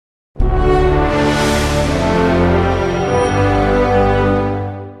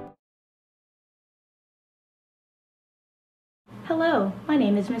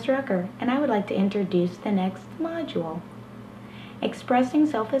Drucker, and I would like to introduce the next module, Expressing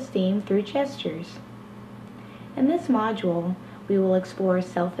Self-Esteem Through Gestures. In this module, we will explore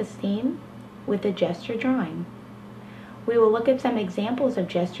self-esteem with a gesture drawing. We will look at some examples of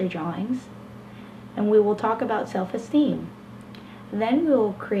gesture drawings, and we will talk about self-esteem. Then we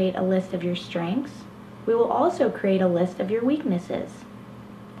will create a list of your strengths. We will also create a list of your weaknesses.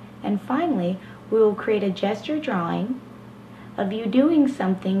 And finally, we will create a gesture drawing of you doing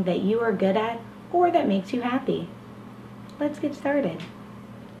something that you are good at or that makes you happy. Let's get started.